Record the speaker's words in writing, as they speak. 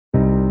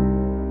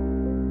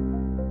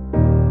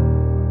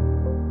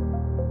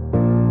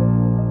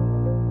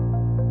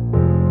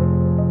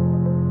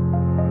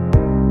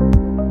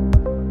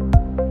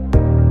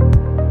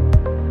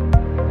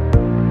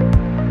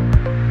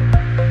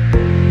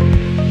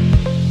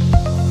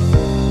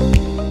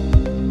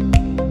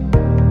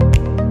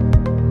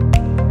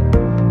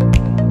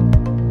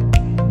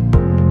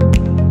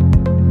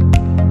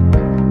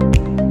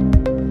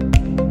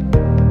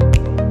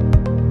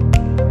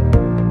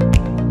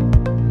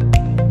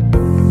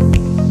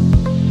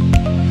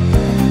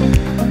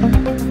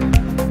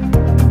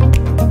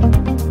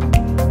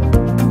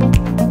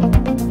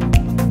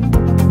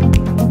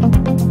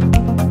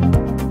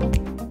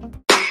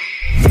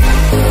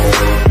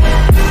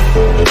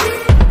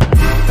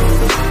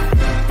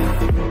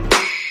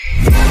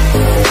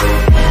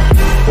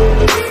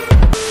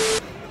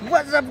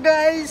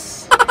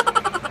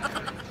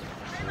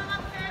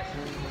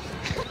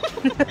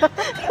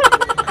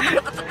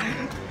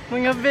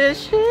Mga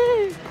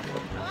beshi!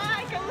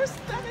 Ay,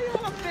 kamusta kayo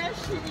mga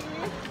beshi?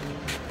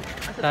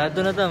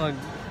 Doon na tayo,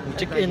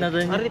 mag-check-in na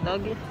tayo. Arit,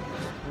 okay.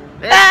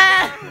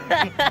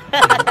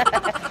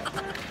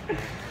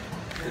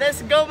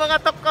 Let's go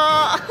mga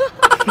toko!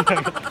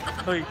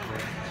 Hoy.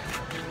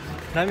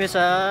 Nami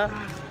sa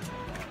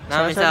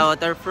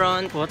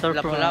Waterfront,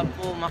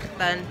 Lapu-Lapu,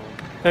 Mactan,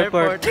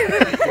 Airport.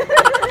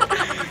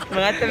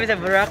 mga tabi sa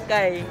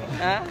Boracay.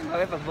 Ha?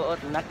 Okay, pagbuot.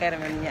 Nakar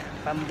man niya,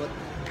 pambot.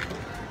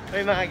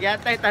 Uy, mga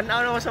gyatay, tanaw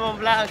na mo sa mga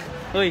vlog.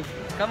 Hoy.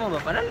 Kamu ba?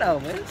 Panalaw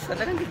mo? Sa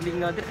tagang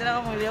tiglingaw. Dito na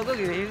ako mga ko,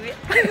 giwi-iwi.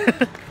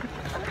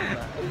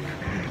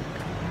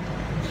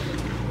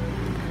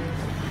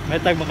 May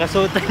tag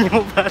makasutan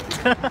yung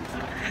bata.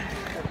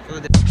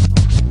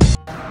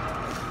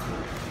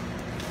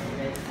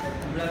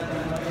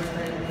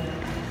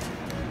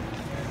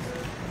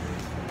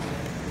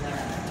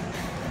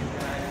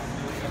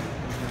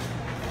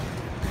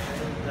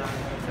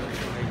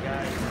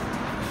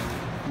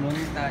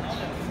 Touch.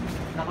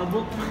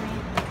 Nakabook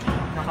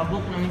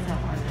namin sa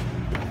kanya.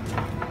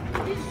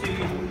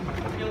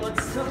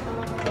 What's up?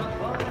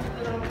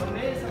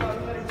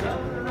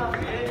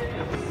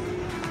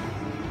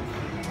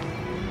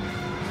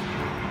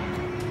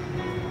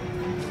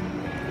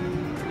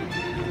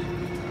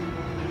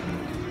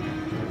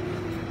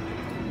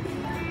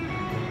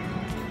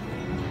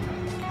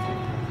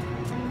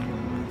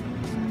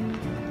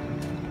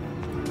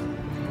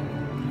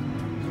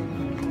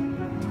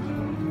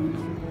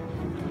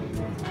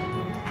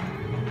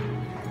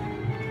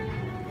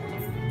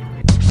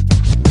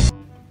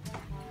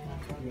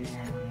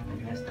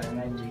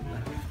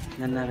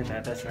 Nanari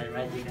tata Star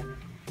Magic kan.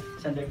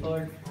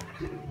 Sunderford.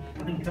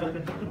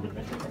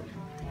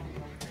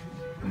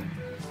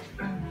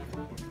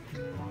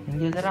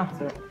 Hindi tara.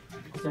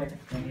 Sir.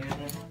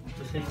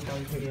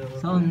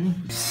 Sound ni.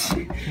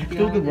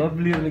 Ito ka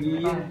bubbly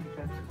lagi yan.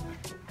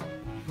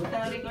 Buta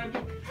record.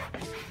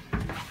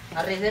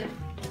 Are sir.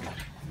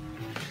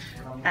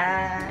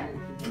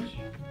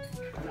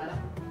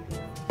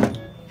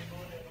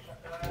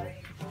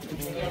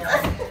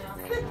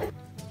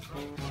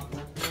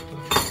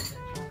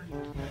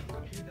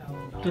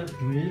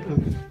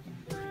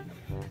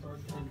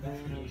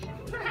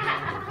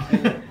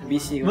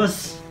 Busy ko.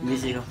 Boss.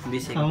 Busy ko.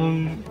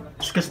 Among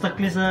skastak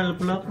ni sa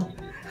Lapu-Lapu.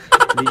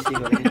 Busy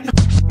ko.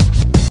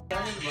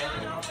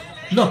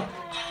 No!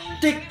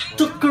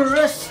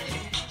 TikTokers!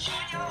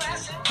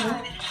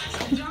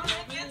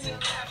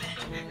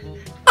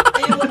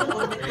 Ayaw wala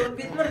ko.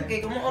 Bit mar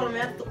kay kumuor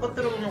may ato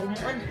paturong na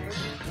kumuan.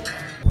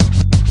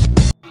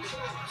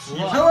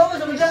 Awa mo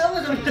sa mga.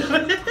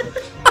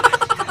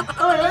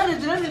 Oh, lari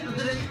dito.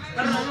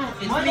 Ano?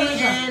 It's me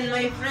and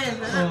my friend.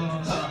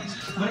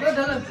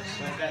 Barkada lang.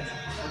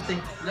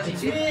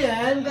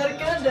 Yan,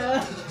 barkada.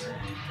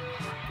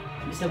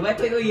 Bisa ba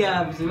ko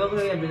uyab?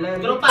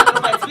 Bilang. Tropa,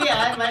 it's me,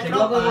 my Bisa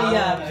ko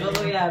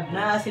uyab.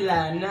 Na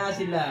sila.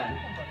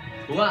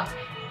 Wah.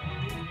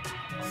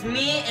 It's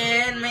me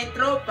and my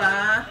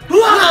tropa.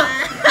 Wah!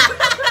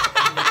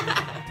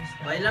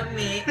 Why lang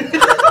me?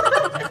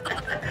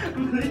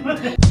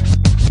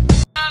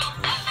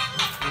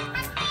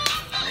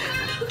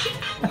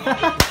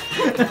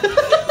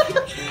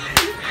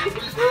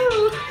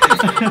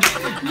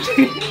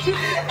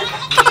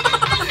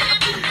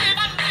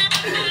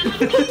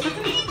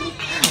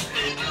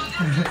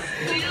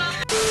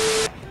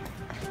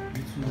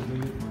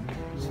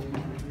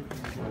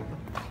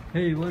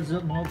 Hey, what's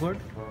up mga bard?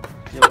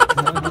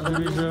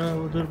 Dari sa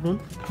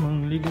Waterfront,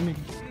 mga ligamig.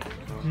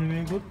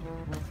 Sinimigot.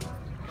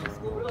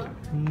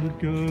 Nandun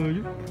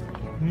kayo.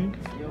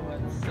 Yo,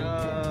 what's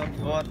up?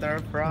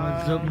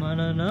 Waterfront. What's up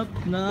mananap?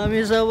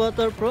 Nami sa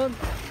Waterfront.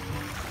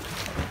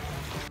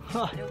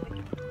 Ha!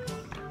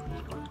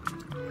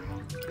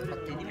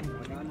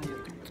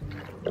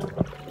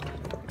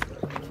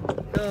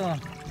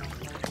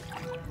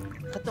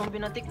 Katong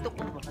bina-TikTok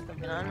mo ba? Katong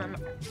bina-ano?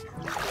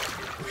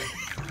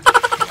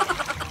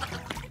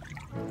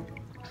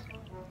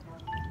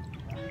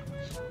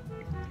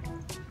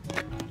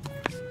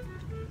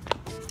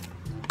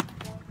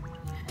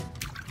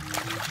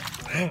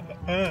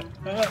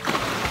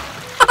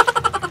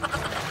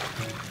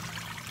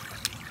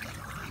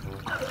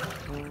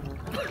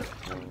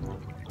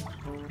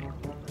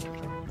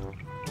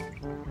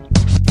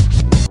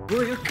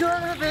 Who you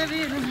gonna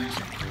baby?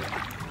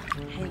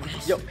 Hey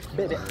guys. Yo,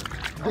 baby.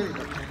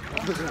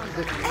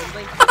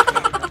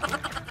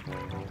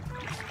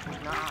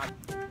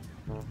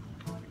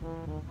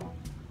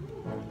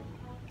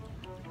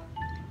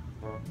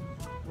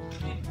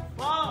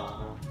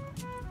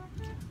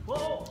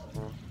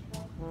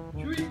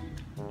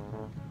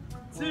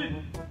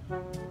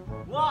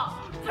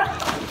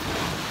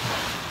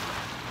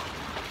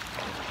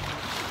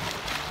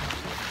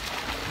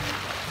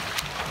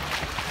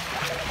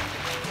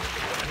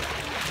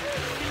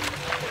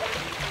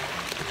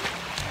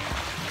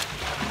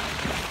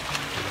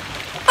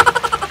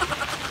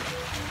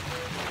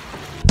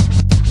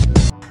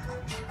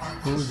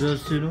 Who's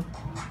this, you know?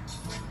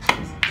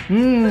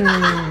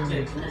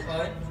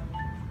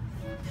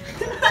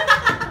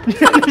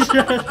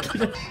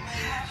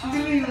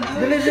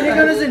 Dali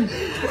ka na sin.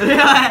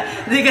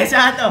 Hindi ka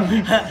siya to.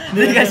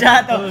 Hindi ka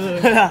siya to.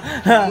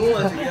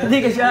 Hindi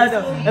ka siya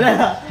to.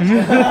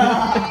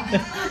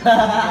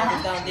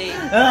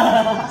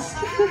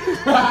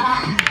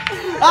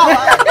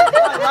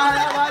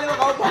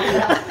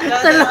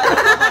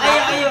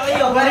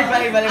 Ayo. Balik.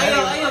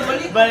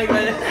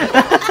 Balik.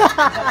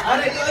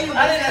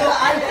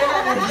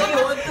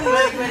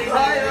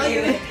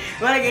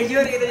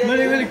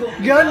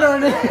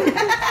 Gano'n eh.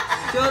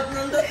 Shot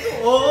nung dato.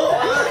 Oo.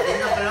 Hindi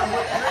na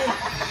palabot.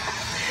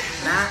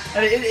 Na.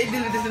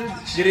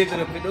 Dirito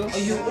na pito.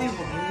 Ayo.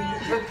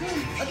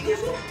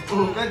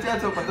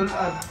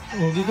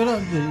 Di ka na.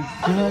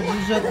 Ginagawa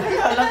siya.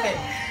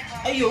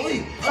 Ayo.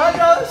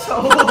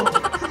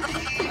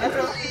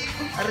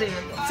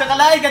 Sa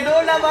kalay ka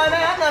doon na ba na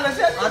yan? Ano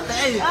siya?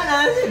 Ate.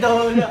 Si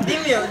doon na.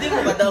 Di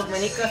mo ba daw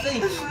manikas eh?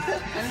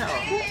 Ano?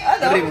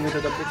 Dari mo ito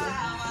dapat ito.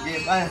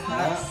 Game.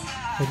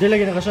 Hindi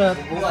lagi nakashot.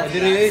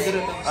 Diri.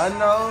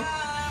 Ano?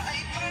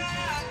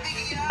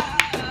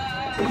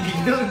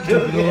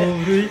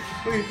 Grabe.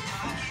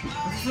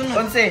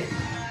 11.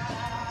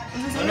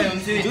 Ano yung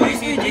si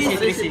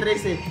Jis?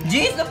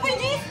 Jis na po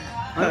Jis.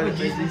 Ano ba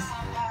Jis?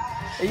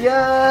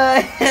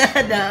 Ayay!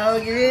 Daw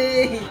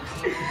gini.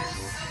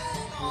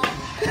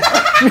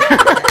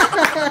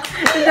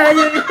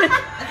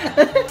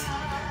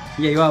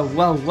 Yay,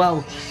 wow.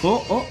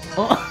 Oh.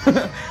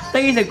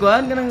 Tangi sa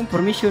kuan kanang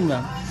permission na.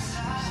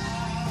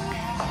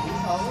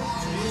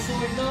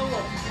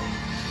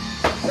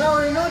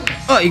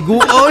 Oh, igu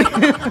oy.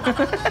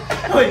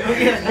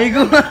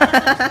 Igu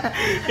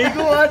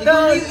ato.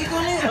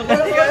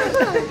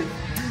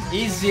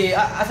 Easy.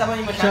 Asa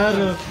man yung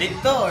Charo.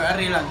 Dito or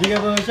ari lang? Di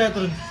ka ba shot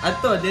ron?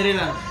 Ato, diri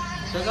lang.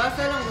 Sa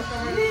gasa lang basta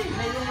mali.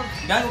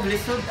 Gago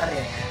blisod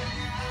ari.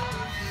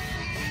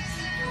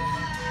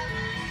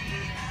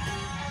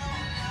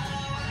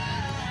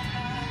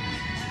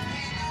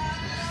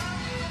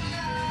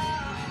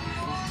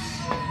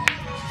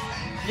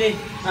 Yay,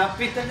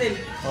 hapit na din.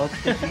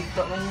 Okay,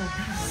 dito man yun.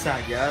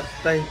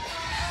 Sayatay.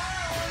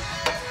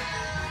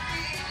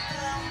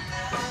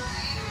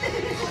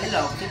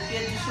 Hello,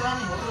 tipian Jhusua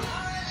mo.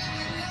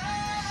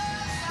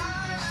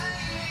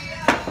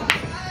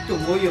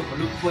 Tumoyo,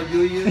 palupad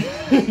yoyo.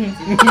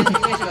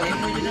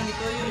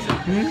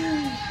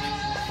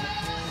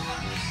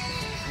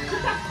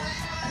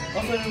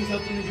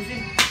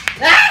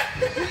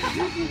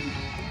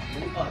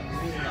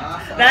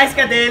 Nice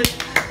ka, Del.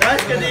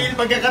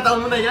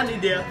 Pagkakataon mo na yan,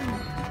 hindi ah.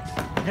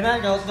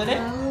 Ganaan ka, doon eh.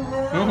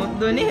 Mahot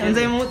doon eh.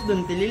 Ansay mahot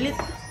doon, tililit.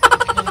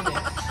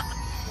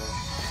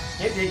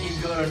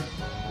 Igor.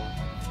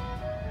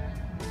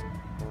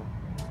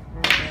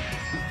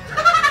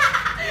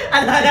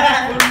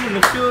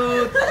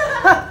 Shoot.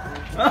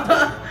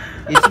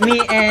 It's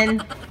me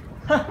and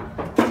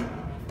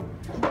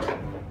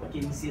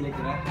 15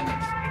 lagi na.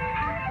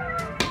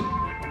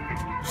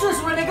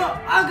 Jhusua Mañego,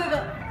 aga ka.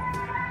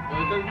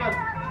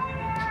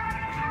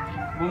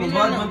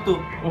 Bumabad man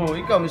to. Oh,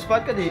 ikaw, may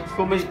spot ka di.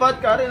 Kung may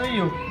spot ka, rin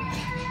yun.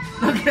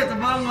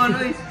 Nagkatabangan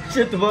oy.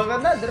 Siya,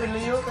 tubakan na, rin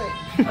yun kay.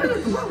 Ano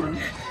tubangan?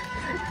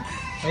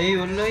 Ay,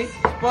 uloy.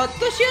 Spot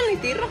ko siya,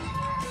 tira.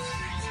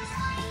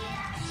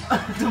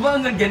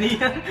 Tubangan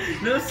ganiyan.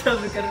 No,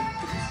 sabi ka rin.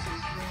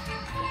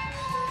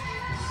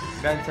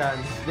 Ganchan.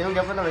 Di mo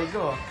gapa na may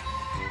ko.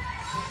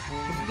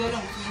 Sige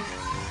lang.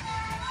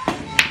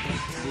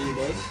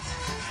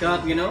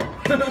 Shot, you know?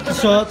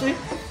 Shot eh.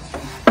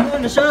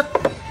 Ano shot?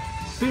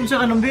 Pin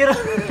siya ka ng bira.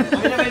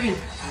 Kami na, baby.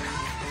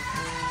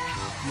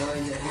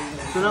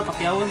 Ito na,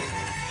 pakyawan.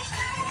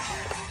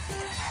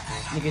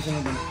 Hindi kayo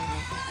sunod.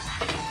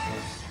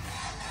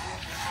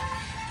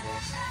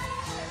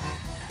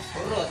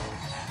 Urot.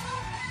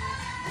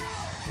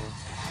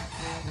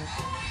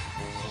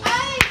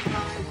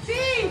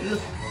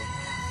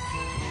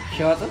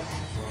 Shot?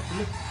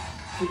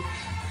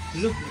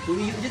 Look,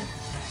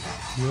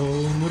 yo,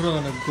 mura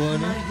ka nagkuha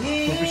na.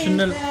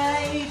 Professional.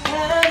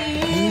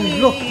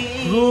 Look,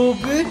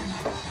 grabe.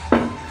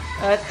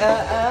 At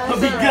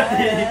Mabigat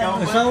eh, ikaw.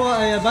 Asawa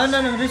ay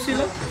abana ng rin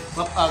sila.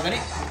 gani.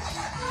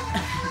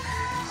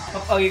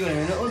 Papagi ko na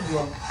nanood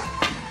ba?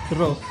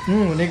 Pero,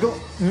 nego.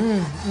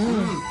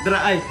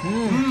 Dry.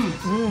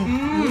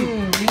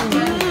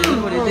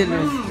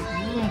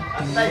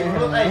 Antay,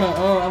 ulot ay.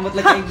 Oo, amot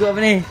lang kayo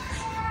ba ni?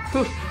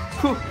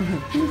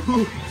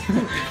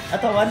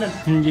 Atawanan.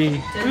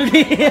 Hindi.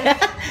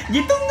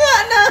 Gitu nga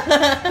na.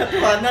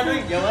 Atawanan,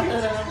 uy. Gawan na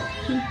lang ako.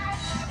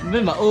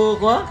 May mao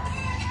ko.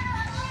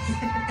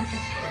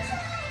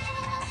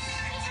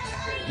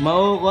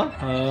 Mao ko.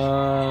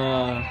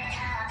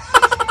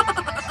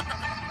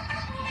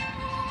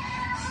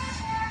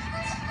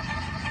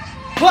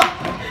 Wah!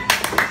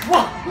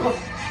 Wah!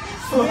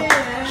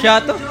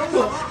 Shot to?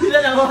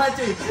 Ilan ang mga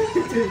choy?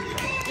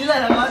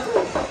 Ilan ang mga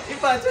choy?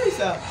 Ipa choy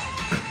isa.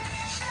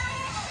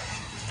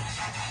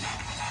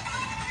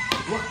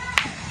 Wah!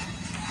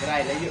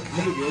 Garay, layo.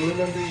 Layo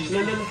lang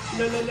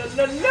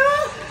doon. La.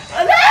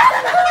 Ala!